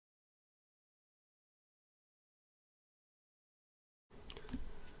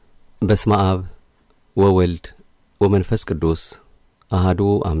በስመ አብ ወወልድ ወመንፈስ ቅዱስ አሐዱ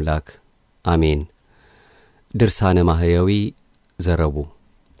አምላክ አሜን። ድርሳነ ማሕየዊ ዘረቡዕ።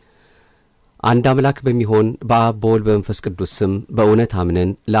 አንድ አምላክ በሚሆን በአብ በወልድ በመንፈስ ቅዱስ ስም በእውነት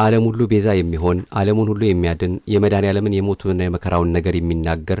አምነን ለዓለም ሁሉ ቤዛ የሚሆን ዓለሙን ሁሉ የሚያድን የመድኃኔዓለምን የሞቱንና የመከራውን ነገር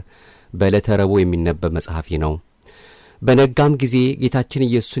የሚናገር በዕለተ ረቡዕ የሚነበብ መጽሐፍ ነው። በነጋም ጊዜ ጌታችን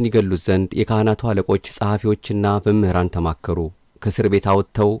ኢየሱስን ይገሉት ዘንድ የካህናቱ አለቆች ጸሐፊዎችና መምህራን ተማከሩ። ከእስር ቤት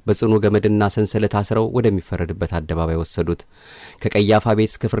አውጥተው በጽኑ ገመድና ሰንሰለት አስረው ወደሚፈረድበት አደባባይ ወሰዱት። ከቀያፋ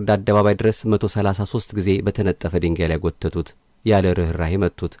ቤት እስከ ፍርድ አደባባይ ድረስ 133 ጊዜ በተነጠፈ ድንጋይ ላይ ጎተቱት። ያለ ርኅራኄ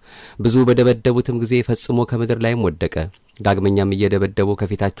መቱት። ብዙ በደበደቡትም ጊዜ ፈጽሞ ከምድር ላይም ወደቀ። ዳግመኛም እየደበደቡ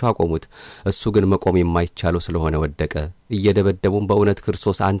ከፊታቸው አቆሙት። እሱ ግን መቆም የማይቻለው ስለሆነ ወደቀ። እየደበደቡም በእውነት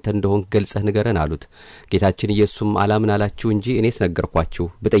ክርስቶስ አንተ እንደሆንክ ገልጸህ ንገረን አሉት። ጌታችን ኢየሱስም አላምን አላችሁ እንጂ እኔስ ነገርኳችሁ።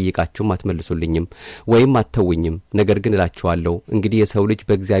 ብጠይቃችሁም አትመልሱልኝም ወይም አትተውኝም። ነገር ግን እላችኋለሁ እንግዲህ የሰው ልጅ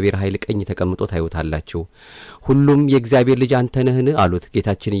በእግዚአብሔር ኃይል ቀኝ ተቀምጦ ታዩታላችሁ። ሁሉም የእግዚአብሔር ልጅ አንተ ነህን አሉት።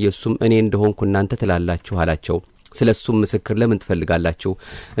 ጌታችን ኢየሱስም እኔ እንደሆንኩ እናንተ ትላላችሁ አላቸው። ስለሱም ምስክር ለምን ትፈልጋላችሁ?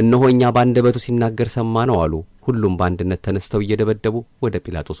 እነሆ እኛ ባንደበቱ ሲናገር ሰማነው አሉ። ሁሉም በአንድነት ተነስተው እየደበደቡ ወደ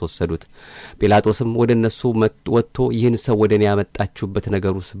ጲላጦስ ወሰዱት። ጲላጦስም ወደ እነሱ ወጥቶ ይህን ሰው ወደ እኔ ያመጣችሁበት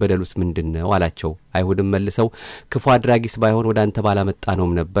ነገሩስ በደሉስ ምንድነው አላቸው። አይሁድም መልሰው ክፉ አድራጊስ ባይሆን ወደ አንተ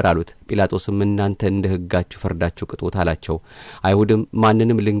ባላመጣነውም ነበር አሉት። ጲላጦስም እናንተ እንደ ሕጋችሁ ፈርዳችሁ ቅጡት አላቸው። አይሁድም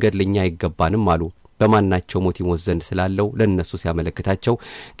ማንንም ልንገድል አይገባንም አሉ። በማናቸው ሞት ይሞት ዘንድ ስላለው ለነሱ ሲያመለክታቸው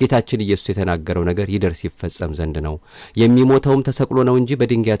ጌታችን ኢየሱስ የተናገረው ነገር ይደርስ ይፈጸም ዘንድ ነው። የሚሞተውም ተሰቅሎ ነው እንጂ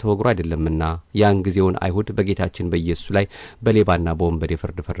በድንጋይ ተወግሮ አይደለምና። ያን ጊዜውን አይሁድ በጌታችን በኢየሱስ ላይ በሌባና በወንበዴ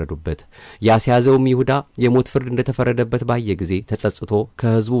ፍርድ ፈረዱበት። ያስያዘውም ይሁዳ የሞት ፍርድ እንደተፈረደበት ባየ ጊዜ ተጸጽቶ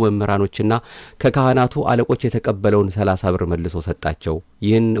ከሕዝቡ መምህራኖችና ከካህናቱ አለቆች የተቀበለውን 30 ብር መልሶ ሰጣቸው።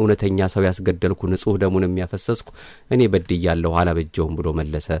 ይህን እውነተኛ ሰው ያስገደልኩ ንጹሕ ደሙንም ያፈሰስኩ እኔ በድያለሁ አላበጀውም ብሎ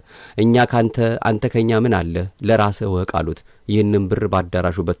መለሰ። እኛ አንተ ከኛ ምን አለ ለራስህ ወቅ አሉት። ይህንም ብር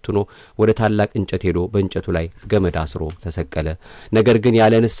ባዳራሹ በትኖ ወደ ታላቅ እንጨት ሄዶ በእንጨቱ ላይ ገመድ አስሮ ተሰቀለ። ነገር ግን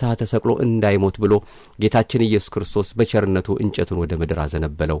ያለ ንስሐ ተሰቅሎ እንዳይሞት ብሎ ጌታችን ኢየሱስ ክርስቶስ በቸርነቱ እንጨቱን ወደ ምድር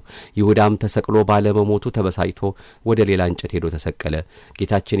አዘነበለው። ይሁዳም ተሰቅሎ ባለመሞቱ ተበሳጭቶ ወደ ሌላ እንጨት ሄዶ ተሰቀለ።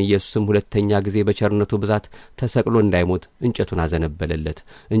 ጌታችን ኢየሱስም ሁለተኛ ጊዜ በቸርነቱ ብዛት ተሰቅሎ እንዳይሞት እንጨቱን አዘነበለለት።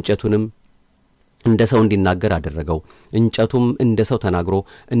 እንጨቱንም እንደ ሰው እንዲናገር አደረገው። እንጨቱም እንደ ሰው ተናግሮ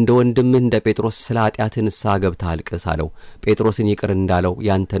እንደ ወንድምህ እንደ ጴጥሮስ ስለ ኃጢአትህ ንስሐ ገብተህ አልቅስ አለው። ጴጥሮስን ይቅር እንዳለው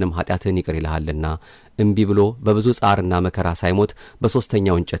ያንተንም ኃጢአትህን ይቅር ይልሃልና። እምቢ ብሎ በብዙ ጻርና መከራ ሳይሞት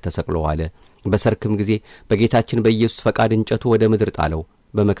በሦስተኛው እንጨት ተሰቅሎ ዋለ። በሰርክም ጊዜ በጌታችን በኢየሱስ ፈቃድ እንጨቱ ወደ ምድር ጣለው።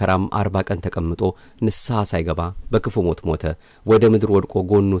 በመከራም 40 ቀን ተቀምጦ ንስሐ ሳይገባ በክፉ ሞት ሞተ። ወደ ምድር ወድቆ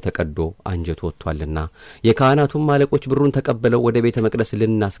ጎኑ ተቀዶ አንጀቱ ወጥቷልና። የካህናቱም አለቆች ብሩን ተቀበለው ወደ ቤተ መቅደስ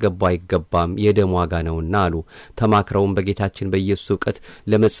ልናስገባው አይገባም የደም ዋጋ ነውና አሉ። ተማክረውም በጌታችን በኢየሱስ ዕውቀት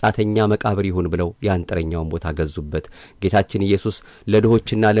ለመጻተኛ መቃብር ይሁን ብለው የአንጥረኛውን ቦታ ገዙበት። ጌታችን ኢየሱስ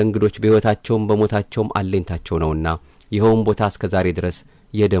ለድሆችና ለእንግዶች በሕይወታቸውም በሞታቸውም አለኝታቸው ነውና ይኸውም ቦታ እስከ ዛሬ ድረስ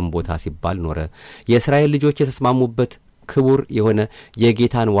የደም ቦታ ሲባል ኖረ። የእስራኤል ልጆች የተስማሙበት ክቡር የሆነ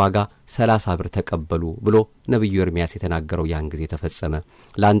የጌታን ዋጋ 30 ብር ተቀበሉ ብሎ ነብዩ ኤርምያስ የተናገረው ያን ጊዜ ተፈጸመ።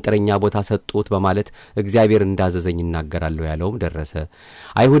 ለአንጥረኛ ቦታ ሰጡት በማለት እግዚአብሔር እንዳዘዘኝ እናገራለሁ ያለውም ደረሰ።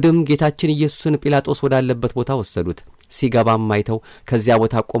 አይሁድም ጌታችን ኢየሱስን ጲላጦስ ወዳለበት ቦታ ወሰዱት። ሲገባም አይተው ከዚያ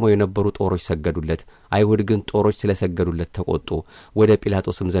ቦታ ቆመው የነበሩ ጦሮች ሰገዱለት። አይሁድ ግን ጦሮች ስለሰገዱለት ተቆጡ። ወደ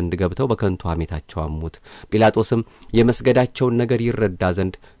ጲላጦስም ዘንድ ገብተው በከንቱ ሐሜታቸው አሙት። ጲላጦስም የመስገዳቸውን ነገር ይረዳ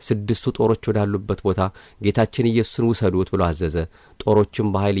ዘንድ 6 ጦሮች ወዳሉበት ቦታ ጌታችን ኢየሱስን ውሰዱት ብሎ አዘዘ። ጦሮችም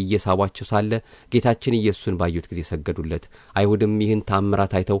በኃይል እየሳቧቸው ሳለ ጌታችን ኢየሱስን ባዩት ጊዜ ሰገዱለት። አይሁድም ይህን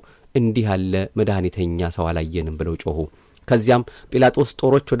ታምራት አይተው እንዲህ ያለ መድኃኒተኛ ሰው አላየንም ብለው ጮኹ። ከዚያም ጲላጦስ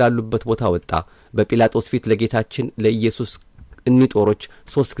ጦሮች ወዳሉበት ቦታ ወጣ። በጲላጦስ ፊት ለጌታችን ለኢየሱስ ጦሮች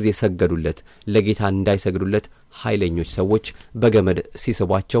 3 ጊዜ ሰገዱለት። ለጌታ እንዳይሰግዱለት ኃይለኞች ሰዎች በገመድ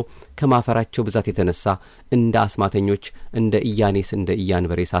ሲስቧቸው ከማፈራቸው ብዛት የተነሳ እንደ አስማተኞች እንደ ኢያኔስ እንደ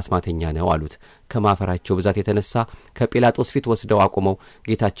ኢያንበሬስ አስማተኛ ነው አሉት። ከማፈራቸው ብዛት የተነሳ ከጲላጦስ ፊት ወስደው አቆመው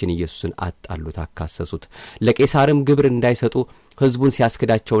ጌታችን ኢየሱስን አጣሉት፣ አካሰሱት። ለቄሳርም ግብር እንዳይሰጡ ሕዝቡን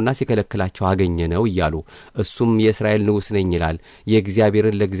ሲያስክዳቸውና ሲከለክላቸው አገኘ ነው እያሉ እሱም የእስራኤል ንጉሥ ነኝ ይላል።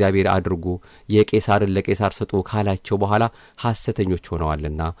 የእግዚአብሔርን ለእግዚአብሔር አድርጉ የቄሳርን ለቄሳር ስጡ ካላቸው በኋላ ሐሰተኞች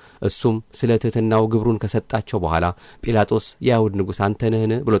ሆነዋልና እሱም ስለ ትሕትናው ግብሩን ከሰጣቸው በኋላ ጲላጦስ የአይሁድ ንጉሥ አንተ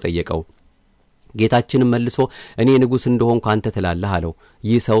ነህን ብሎ ጠየቀው። ጌታችንም መልሶ እኔ ንጉሥ እንደሆንኩ አንተ ትላለህ አለው።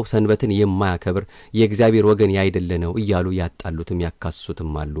 ይህ ሰው ሰንበትን የማያከብር የእግዚአብሔር ወገን ያይደለ ነው እያሉ ያጣሉትም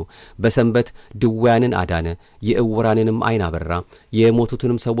ያካስሱትም አሉ። በሰንበት ድውያንን አዳነ፣ የዕውራንንም ዓይን አበራ፣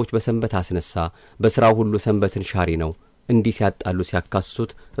 የሞቱትንም ሰዎች በሰንበት አስነሳ። በሥራው ሁሉ ሰንበትን ሻሪ ነው። እንዲህ ሲያጣሉ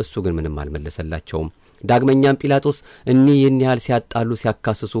ሲያካስሱት እሱ ግን ምንም አልመለሰላቸውም። ዳግመኛም ጲላጦስ እኒህ ያህል ሲያጣሉ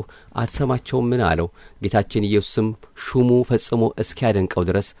ሲያካስሱ አትሰማቸውም ምን አለው። ጌታችን ኢየሱስም ሹሙ ፈጽሞ እስኪያደንቀው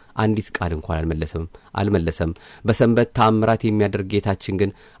ድረስ አንዲት ቃል እንኳን አልመለሰም። በሰንበት ተአምራት የሚያደርግ ጌታችን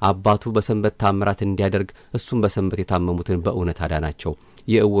ግን አባቱ በሰንበት ተአምራት እንዲያደርግ እሱም በሰንበት የታመሙትን በእውነት አዳናቸው።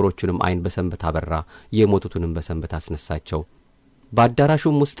 የዕውሮቹንም ዓይን በሰንበት አበራ፣ የሞቱትንም በሰንበት አስነሳቸው።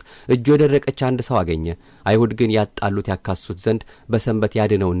 በአዳራሹም ውስጥ እጁ የደረቀች አንድ ሰው አገኘ። አይሁድ ግን ያጣሉት ያካሱት ዘንድ በሰንበት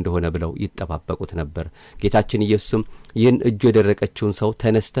ያድነው እንደሆነ ብለው ይጠባበቁት ነበር። ጌታችን ኢየሱስም ይህን እጁ የደረቀችውን ሰው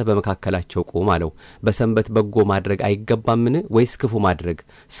ተነስተህ በመካከላቸው ቁም አለው። በሰንበት በጎ ማድረግ አይገባምን ወይስ ክፉ ማድረግ?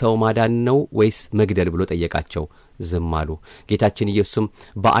 ሰው ማዳን ነው ወይስ መግደል ብሎ ጠየቃቸው። ዝም አሉ። ጌታችን ኢየሱስም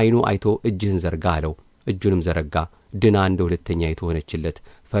በዓይኑ አይቶ እጅህን ዘርጋ አለው። እጁንም ዘረጋ፣ ድና እንደ ሁለተኛይቱ ሆነችለት።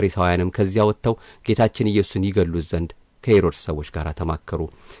 ፈሪሳውያንም ከዚያ ወጥተው ጌታችን ኢየሱስን ይገሉት ዘንድ ከሄሮድስ ሰዎች ጋር ተማከሩ።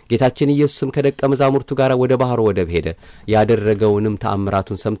 ጌታችን ኢየሱስም ከደቀ መዛሙርቱ ጋር ወደ ባህሩ ወደብ ሄደ። ያደረገውንም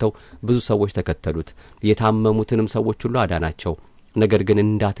ተአምራቱን ሰምተው ብዙ ሰዎች ተከተሉት። የታመሙትንም ሰዎች ሁሉ አዳናቸው። ነገር ግን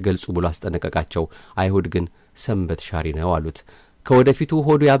እንዳትገልጹ ብሎ አስጠነቀቃቸው። አይሁድ ግን ሰንበት ሻሪ ነው አሉት። ከወደፊቱ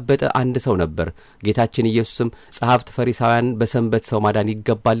ሆዱ ያበጠ አንድ ሰው ነበር። ጌታችን ኢየሱስም ጸሐፍት ፈሪሳውያን በሰንበት ሰው ማዳን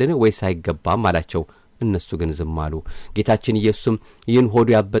ይገባልን ወይስ አይገባም አላቸው። እነሱ ግን ዝም አሉ። ጌታችን ኢየሱስም ይህን ሆዱ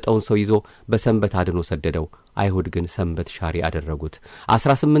ያበጠውን ሰው ይዞ በሰንበት አድኖ ሰደደው። አይሁድ ግን ሰንበት ሻሪ አደረጉት።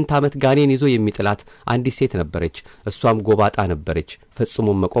 18 ዓመት ጋኔን ይዞ የሚጥላት አንዲት ሴት ነበረች። እሷም ጎባጣ ነበረች፣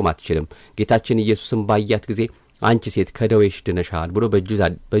 ፈጽሞም መቆም አትችልም። ጌታችን ኢየሱስም ባያት ጊዜ አንቺ ሴት ከደዌሽ ድነሻል ብሎ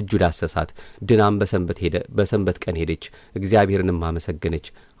በእጁ ዳሰሳት። ድናም በሰንበት ቀን ሄደች፣ እግዚአብሔርንም አመሰገነች።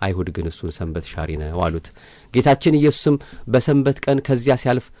 አይሁድ ግን እሱን ሰንበት ሻሪ ነው አሉት። ጌታችን ኢየሱስም በሰንበት ቀን ከዚያ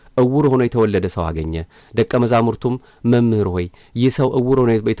ሲያልፍ ዕውር ሆኖ የተወለደ ሰው አገኘ። ደቀ መዛሙርቱም መምህር ሆይ ይህ ሰው ዕውር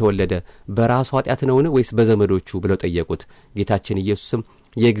ሆኖ የተወለደ በራሱ ኃጢአት ነውን ወይስ በዘመዶቹ ብለው ጠየቁት። ጌታችን ኢየሱስም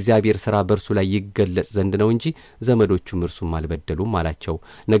የእግዚአብሔር ሥራ በእርሱ ላይ ይገለጽ ዘንድ ነው እንጂ ዘመዶቹም እርሱም አልበደሉም አላቸው።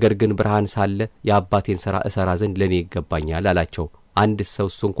 ነገር ግን ብርሃን ሳለ የአባቴን ሥራ እሠራ ዘንድ ለእኔ ይገባኛል አላቸው። አንድ ሰው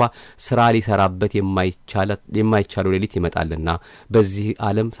እሱ እንኳ ሥራ ሊሠራበት የማይቻለው ሌሊት ይመጣልና በዚህ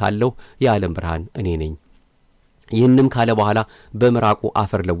ዓለም ሳለሁ የዓለም ብርሃን እኔ ነኝ። ይህንም ካለ በኋላ በምራቁ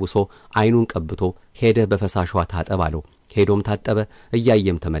አፈር ለውሶ ዓይኑን ቀብቶ ሄደ፣ በፈሳሿ ታጠብ አለው። ሄዶም ታጠበ፣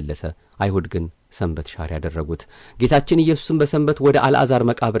 እያየም ተመለሰ። አይሁድ ግን ሰንበት ሻሪ ያደረጉት። ጌታችን ኢየሱስም በሰንበት ወደ አልዓዛር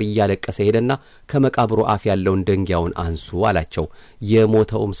መቃብር እያለቀሰ ሄደና ከመቃብሩ አፍ ያለውን ደንጊያውን አንሱ አላቸው።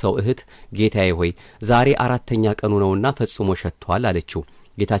 የሞተውም ሰው እህት ጌታዬ ሆይ ዛሬ 4ኛ ቀኑ ነውና ፈጽሞ ሸቷል አለችው።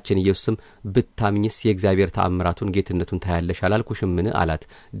 ጌታችን ኢየሱስም ብታምኝስ የእግዚአብሔር ተአምራቱን ጌትነቱን ታያለሽ አላልኩሽምን አላት።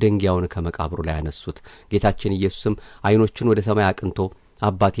 ደንጊያውን ከመቃብሩ ላይ አነሱት። ጌታችን ኢየሱስም ዓይኖቹን ወደ ሰማይ አቅንቶ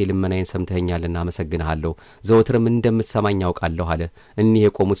አባቴ ልመናዬን ሰምተኸኛልና አመሰግንሃለሁ፣ ዘወትርም እንደምትሰማኝ ያውቃለሁ አለ። እኒህ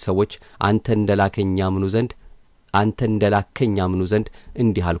የቆሙት ሰዎች አንተ እንደላከኝ ያምኑ ዘንድ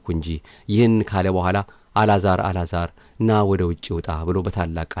እንዲህ አልኩ እንጂ። ይህን ካለ በኋላ አልዓዛር ና ወደ ውጭ ውጣ ብሎ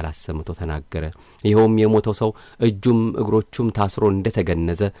በታላቅ ቃል አሰምቶ ተናገረ። ይኸውም የሞተው ሰው እጁም እግሮቹም ታስሮ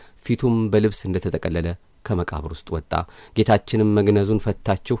እንደተገነዘ ፊቱም በልብስ እንደተጠቀለለ ከመቃብር ውስጥ ወጣ። ጌታችንም መግነዙን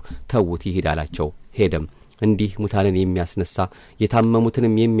ፈታችሁ ተዉት ይሂድ አላቸው። ሄደም እንዲህ ሙታንን የሚያስነሳ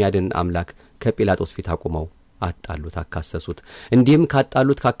የታመሙትንም የሚያድን አምላክ ከጲላጦስ ፊት አቁመው አጣሉት፣ አካሰሱት። እንዲህም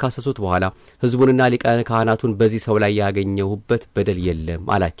ካካሰሱት በኋላ ሕዝቡንና ሊቃነ ካህናቱን በዚህ ሰው ላይ ያገኘሁበት በደል የለም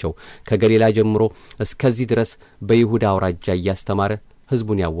አላቸው። ከገሊላ ጀምሮ እስከዚህ ድረስ በይሁዳ አውራጃ እያስተማረ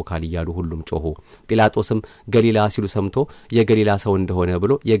ሕዝቡን ያወካል እያሉ ሁሉም ጮኹ። ጲላጦስም ገሊላ ሲሉ ሰምቶ የገሊላ ሰው እንደሆነ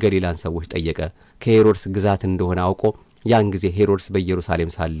ብሎ የገሊላን ሰዎች ጠየቀ። ከሄሮድስ ግዛት እንደሆነ አውቆ ያን ጊዜ ሄሮድስ በኢየሩሳሌም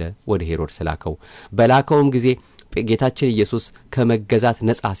ሳለ ወደ ሄሮድስ ላከው። በላከውም ጊዜ ጌታችን ኢየሱስ ከመገዛት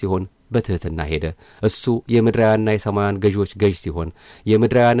ነጻ ሲሆን በትሕትና ሄደ። እሱ የምድራውያንና የሰማያውያን ገዢዎች ገዥ ሲሆን፣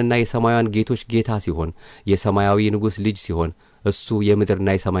 የምድራውያንና የሰማያውያን ጌቶች ጌታ ሲሆን፣ የሰማያዊ ንጉሥ ልጅ ሲሆን፣ እሱ የምድርና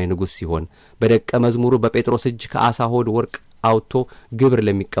የሰማይ ንጉሥ ሲሆን፣ በደቀ መዝሙሩ በጴጥሮስ እጅ ከዓሣ ሆድ ወርቅ አውጥቶ ግብር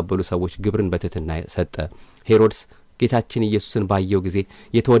ለሚቀበሉ ሰዎች ግብርን በትሕትና ሰጠ። ሄሮድስ ጌታችን ኢየሱስን ባየው ጊዜ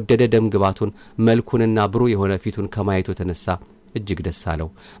የተወደደ ደም ግባቱን መልኩንና ብሩህ የሆነ ፊቱን ከማየቱ የተነሳ እጅግ ደስ አለው።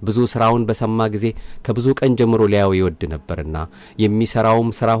 ብዙ ሥራውን በሰማ ጊዜ ከብዙ ቀን ጀምሮ ሊያየው ይወድ ነበርና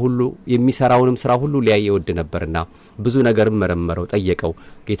የሚሠራውንም ሥራ ሁሉ ሊያይ ይወድ ነበርና ብዙ ነገርም መረመረው፣ ጠየቀው።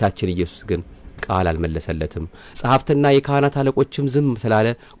 ጌታችን ኢየሱስ ግን ቃል አልመለሰለትም። ጸሐፍትና የካህናት አለቆችም ዝም ስላለ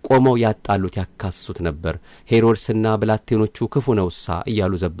ቆመው ያጣሉት ያካስሱት ነበር። ሄሮድስና ብላቴኖቹ ክፉ ነውሳ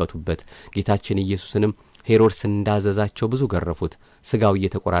እያሉ ዘበቱበት። ጌታችን ኢየሱስንም ሄሮድስ እንዳዘዛቸው ብዙ ገረፉት። ሥጋው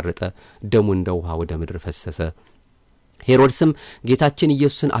እየተቆራረጠ ደሙ እንደ ውሃ ወደ ምድር ፈሰሰ። ሄሮድስም ጌታችን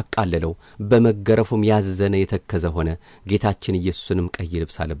ኢየሱስን አቃለለው፣ በመገረፉም ያዘነ የተከዘ ሆነ። ጌታችን ኢየሱስንም ቀይ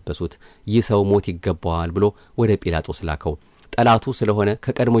ልብስ አለበሱት። ይህ ሰው ሞት ይገባዋል ብሎ ወደ ጲላጦስ ላከው። ጠላቱ ስለሆነ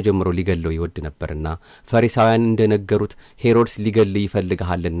ከቀድሞ ጀምሮ ሊገለው ይወድ ነበርና ፈሪሳውያን እንደነገሩት ሄሮድስ ሊገልህ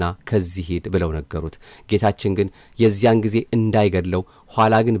ይፈልግሃልና ከዚህ ሂድ ብለው ነገሩት። ጌታችን ግን የዚያን ጊዜ እንዳይገድለው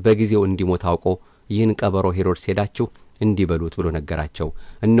ኋላ ግን በጊዜው እንዲሞት አውቆ ይህን ቀበሮ ሄሮድስ ሄዳችሁ እንዲበሉት ብሎ ነገራቸው።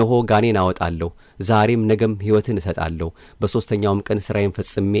 እነሆ ጋኔን አወጣለሁ፣ ዛሬም ነገም ሕይወትን እሰጣለሁ፣ በሶስተኛውም ቀን ሥራዬን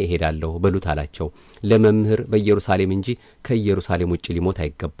ፈጽሜ እሄዳለሁ በሉት አላቸው። ለመምህር በኢየሩሳሌም እንጂ ከኢየሩሳሌም ውጭ ሊሞት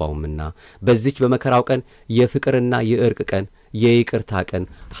አይገባውምና በዚች በመከራው ቀን የፍቅርና የእርቅ ቀን፣ የይቅርታ ቀን፣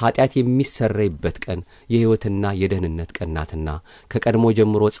 ኃጢአት የሚሰረይበት ቀን፣ የሕይወትና የደህንነት ቀን ናትና ከቀድሞ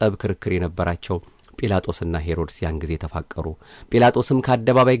ጀምሮ ጸብ ክርክር የነበራቸው ጲላጦስና ሄሮድስ ያን ጊዜ ተፋቀሩ። ጲላጦስም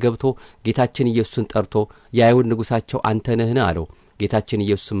ከአደባባይ ገብቶ ጌታችን ኢየሱስን ጠርቶ የአይሁድ ንጉሣቸው አንተ ነህን አለው። ጌታችን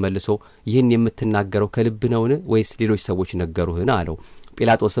ኢየሱስም መልሶ ይህን የምትናገረው ከልብ ነውን ወይስ ሌሎች ሰዎች ነገሩህን አለው።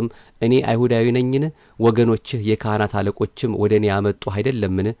 ጲላጦስም እኔ አይሁዳዊ ነኝን? ወገኖችህ የካህናት አለቆችም ወደ እኔ ያመጡ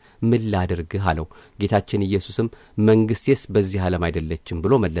አይደለምን? ምን ላድርግህ አለው። ጌታችን ኢየሱስም መንግሥቴስ በዚህ ዓለም አይደለችም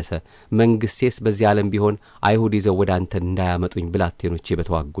ብሎ መለሰ። መንግሥቴስ በዚህ ዓለም ቢሆን አይሁድ ይዘው ወደ አንተ እንዳያመጡኝ ብላቴኖቼ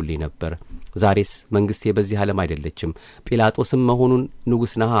በተዋጉልኝ ነበር። ዛሬስ መንግሥቴ በዚህ ዓለም አይደለችም። ጲላጦስም መሆኑን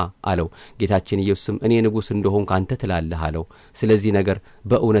ንጉሥ ነሃ አለው። ጌታችን ኢየሱስም እኔ ንጉሥ እንደሆንኩ አንተ ትላለህ አለው። ስለዚህ ነገር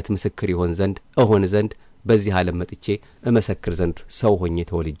በእውነት ምስክር ይሆን ዘንድ እሆን ዘንድ በዚህ ዓለም መጥቼ እመሰክር ዘንድ ሰው ሆኜ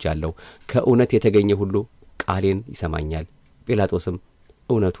ተወልጃለሁ። ከእውነት የተገኘ ሁሉ ቃሌን ይሰማኛል። ጲላጦስም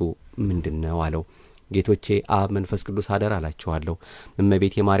እውነቱ ምንድነው አለው። ጌቶቼ አብ መንፈስ ቅዱስ አደራ አላችኋለሁ።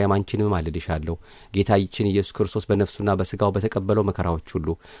 እመቤቴ ማርያም አንቺንም አልልሻለሁ። ጌታችን ኢየሱስ ክርስቶስ በነፍሱና በሥጋው በተቀበለው መከራዎች ሁሉ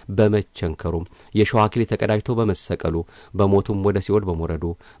በመቸንከሩም የሾህ አክሊል ተቀዳጅቶ በመሰቀሉ በሞቱም ወደ ሲኦል በመውረዱ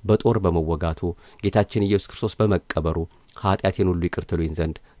በጦር በመወጋቱ ጌታችን ኢየሱስ ክርስቶስ በመቀበሩ ኃጢአቴን ሁሉ ይቅር ትሉኝ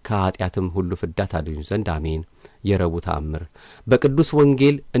ዘንድ ከኃጢአትም ሁሉ ፍዳ ታድኑኝ ዘንድ አሜን። የረቡዕ ተአምር በቅዱስ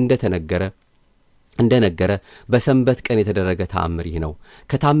ወንጌል እንደነገረ በሰንበት ቀን የተደረገ ተአምር ይህ ነው።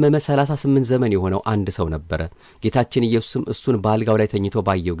 ከታመመ 38 ዘመን የሆነው አንድ ሰው ነበረ። ጌታችን ኢየሱስም እሱን በአልጋው ላይ ተኝቶ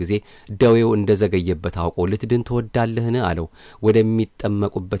ባየው ጊዜ ደዌው እንደዘገየበት አውቆ ልትድን ትወዳለህን አለው።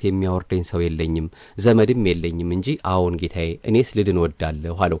 ወደሚጠመቁበት የሚያወርደኝ ሰው የለኝም፣ ዘመድም የለኝም እንጂ አዎን ጌታዬ፣ እኔስ ልድን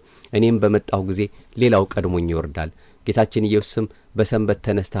እወዳለሁ አለው። እኔም በመጣሁ ጊዜ ሌላው ቀድሞኝ ይወርዳል። ጌታችን ኢየሱስም በሰንበት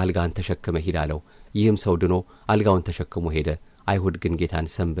ተነስተህ አልጋን ተሸክመ ሂድ አለው። ይህም ሰው ድኖ አልጋውን ተሸክሞ ሄደ። አይሁድ ግን ጌታን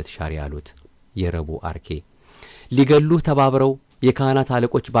ሰንበት ሻሪ አሉት። የረቡዕ አርኬ ሊገሉህ ተባብረው የካህናት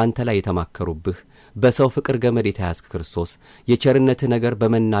አለቆች ባንተ ላይ የተማከሩብህ በሰው ፍቅር ገመድ የተያዝክ ክርስቶስ የቸርነትህ ነገር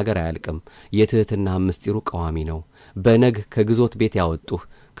በመናገር አያልቅም። የትሕትና ምስጢሩ ቀዋሚ ነው። በነግ ከግዞት ቤት ያወጡህ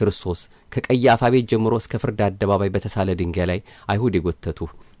ክርስቶስ ከቀያፋ ቤት ጀምሮ እስከ ፍርድ አደባባይ በተሳለ ድንጋይ ላይ አይሁድ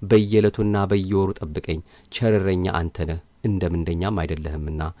የጎተቱህ በየዕለቱና በየወሩ ጠብቀኝ። ቸርረኛ አንተ ነህ፣ እንደ ምንደኛም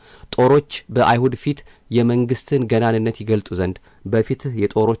አይደለህምና ጦሮች በአይሁድ ፊት የመንግሥትን ገናንነት ይገልጡ ዘንድ በፊትህ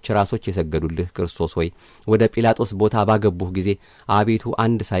የጦሮች ራሶች የሰገዱልህ ክርስቶስ ሆይ ወደ ጲላጦስ ቦታ ባገቡህ ጊዜ አቤቱ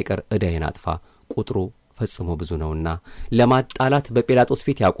አንድ ሳይቀር ዕዳዬን አጥፋ፣ ቁጥሩ ፈጽሞ ብዙ ነውና። ለማጣላት በጲላጦስ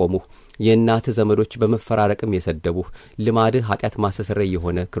ፊት ያቆሙህ የእናትህ ዘመዶች በመፈራረቅም የሰደቡህ ልማድህ ኃጢአት ማስተስረይ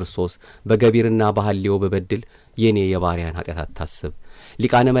የሆነ ክርስቶስ በገቢርና በሐልዮ በበድል የኔ የባሪያን ኃጢአት አታስብ።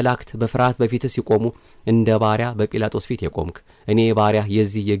 ሊቃነ መላእክት በፍርሃት በፊትህ ሲቆሙ እንደ ባሪያ በጲላጦስ ፊት የቆምክ እኔ ባሪያ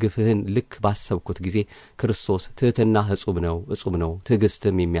የዚህ የግፍህን ልክ ባሰብኩት ጊዜ ክርስቶስ ትሕትና እጹብ ነው፣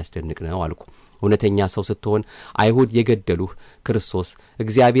 ትዕግሥትም የሚያስደንቅ ነው አልኩ። እውነተኛ ሰው ስትሆን አይሁድ የገደሉህ ክርስቶስ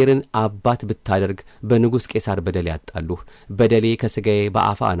እግዚአብሔርን አባት ብታደርግ በንጉሥ ቄሳር በደል ያጣሉህ። በደሌ ከሥጋዬ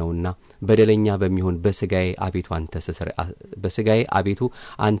በአፋ ነውና በደለኛ በሚሆን በሥጋዬ አቤቱ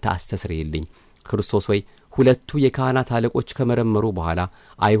አንተ አስተስርይልኝ። ክርስቶስ ሆይ ሁለቱ የካህናት አለቆች ከመረመሩ በኋላ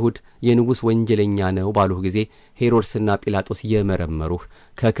አይሁድ የንጉሥ ወንጀለኛ ነው ባሉህ ጊዜ ሄሮድስና ጲላጦስ የመረመሩህ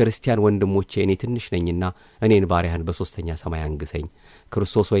ከክርስቲያን ወንድሞቼ እኔ ትንሽ ነኝና እኔን ባሪያህን በሦስተኛ ሰማይ አንግሰኝ።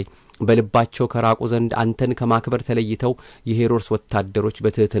 ክርስቶስ ሆይ በልባቸው ከራቁ ዘንድ አንተን ከማክበር ተለይተው የሄሮድስ ወታደሮች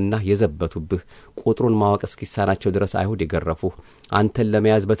በትሕትና የዘበቱብህ ቁጥሩን ማወቅ እስኪሳናቸው ድረስ አይሁድ የገረፉህ አንተን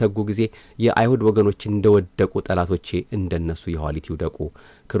ለመያዝ በተጉ ጊዜ የአይሁድ ወገኖች እንደወደቁ ጠላቶቼ እንደነሱ የኋሊት ይውደቁ።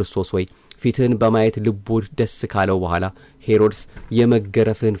 ክርስቶስ ሆይ ፊትህን በማየት ልቡ ደስ ካለው በኋላ ሄሮድስ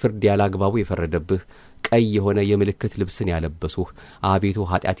የመገረፍህን ፍርድ ያላግባቡ የፈረደብህ ቀይ የሆነ የምልክት ልብስን ያለበሱህ አቤቱ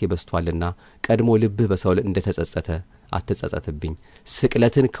ኃጢአቴ በስቶአልና ቀድሞ ልብህ በሰው እንደ ተጸጸተ አትጸጸትብኝ።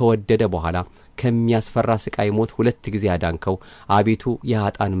 ስቅለትን ከወደደ በኋላ ከሚያስፈራ ስቃይ ሞት 2 ጊዜ ያዳንከው አቤቱ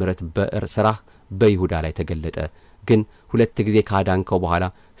የኃጥአን ምሕረት በሥራህ በይሁዳ ላይ ተገለጠ። ግን 2 ጊዜ ካዳንከው በኋላ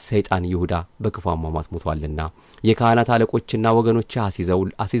ሰይጣን ይሁዳ በክፉ አሟሟት ሞቷልና የካህናት አለቆችና ወገኖች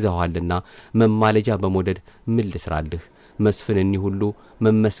አስይዘዋልና መማለጃ በመውደድ ምን ልስራልህ? መስፍን እኒህ ሁሉ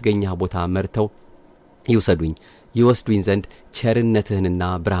መመስገኛ ቦታ መርተው ይወስዱኝ ዘንድ ቸርነትህንና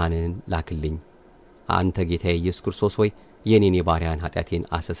ብርሃንህን ላክልኝ። አንተ ጌታዬ ኢየሱስ ክርስቶስ ሆይ የኔን የባሪያን ኃጢአቴን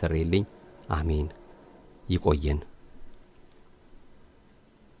አስተሰርይልኝ። አሜን። ይቆየን።